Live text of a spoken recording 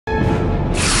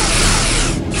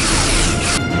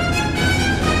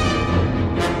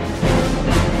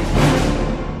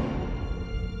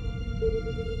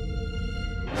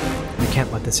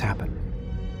this happen.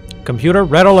 Computer,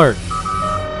 red alert.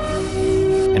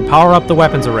 And power up the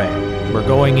weapons array. We're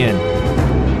going in.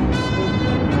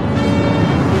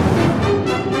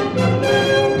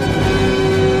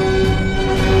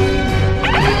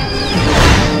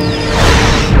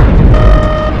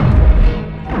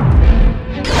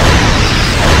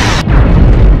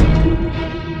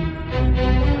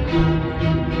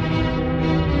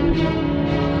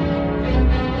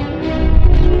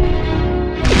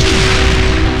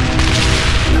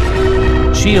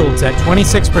 Shields at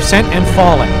 26% and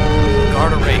falling.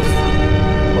 Guard a Wraith.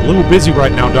 We're a little busy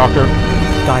right now, Doctor.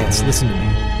 Gaius, listen to me.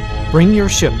 Bring your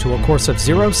ship to a course of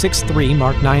 063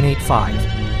 Mark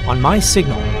 985. On my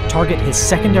signal, target his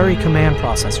secondary command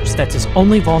processors. That's his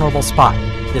only vulnerable spot.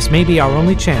 This may be our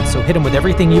only chance, so hit him with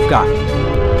everything you've got.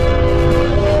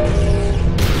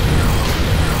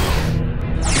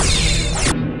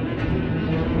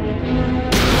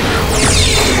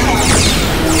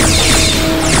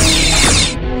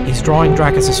 Drawing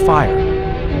Dracus's fire.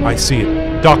 I see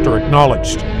it. Doctor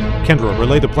acknowledged. Kendra,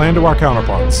 relay the plan to our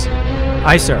counterparts.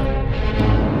 Aye, sir.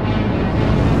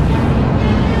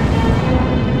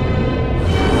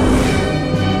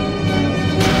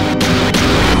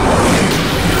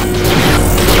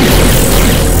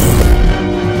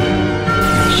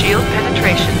 Shield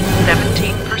penetration,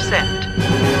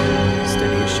 17%.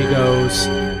 Steady as she goes.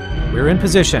 We're in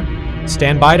position.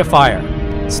 Stand by to fire.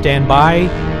 Stand by.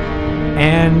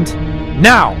 And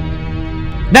now!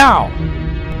 Now!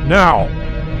 Now!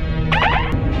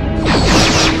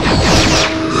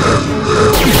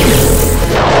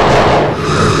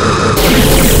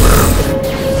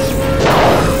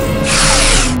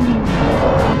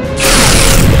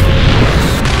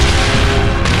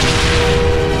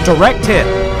 Direct hit.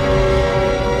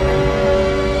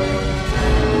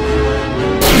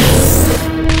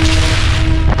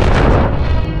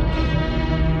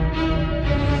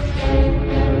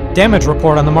 Damage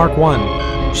report on the Mark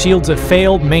I. Shields have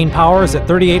failed, main power is at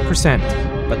 38%,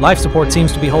 but life support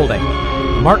seems to be holding.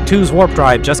 The Mark II's warp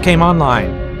drive just came online.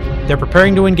 They're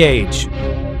preparing to engage.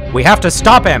 We have to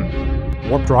stop him!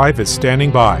 Warp drive is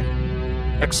standing by.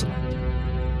 Excellent.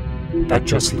 That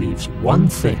just leaves one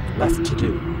thing left to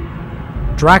do.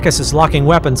 Dracus is locking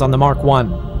weapons on the Mark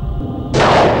I.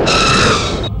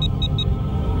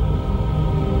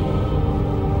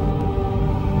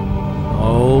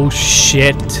 Oh,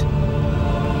 shit.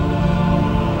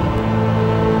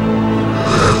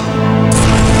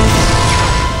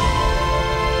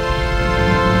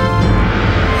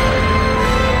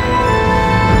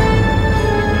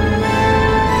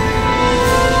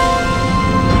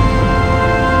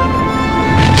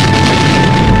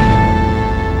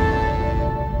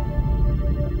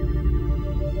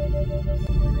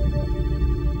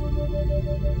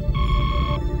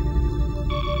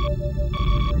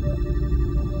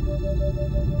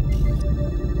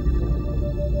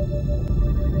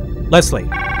 Leslie,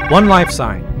 one life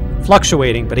sign.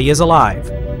 Fluctuating, but he is alive.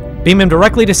 Beam him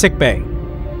directly to sickbay.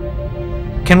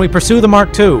 Can we pursue the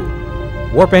Mark II?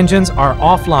 Warp engines are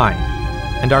offline,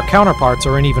 and our counterparts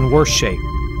are in even worse shape.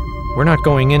 We're not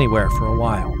going anywhere for a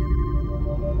while.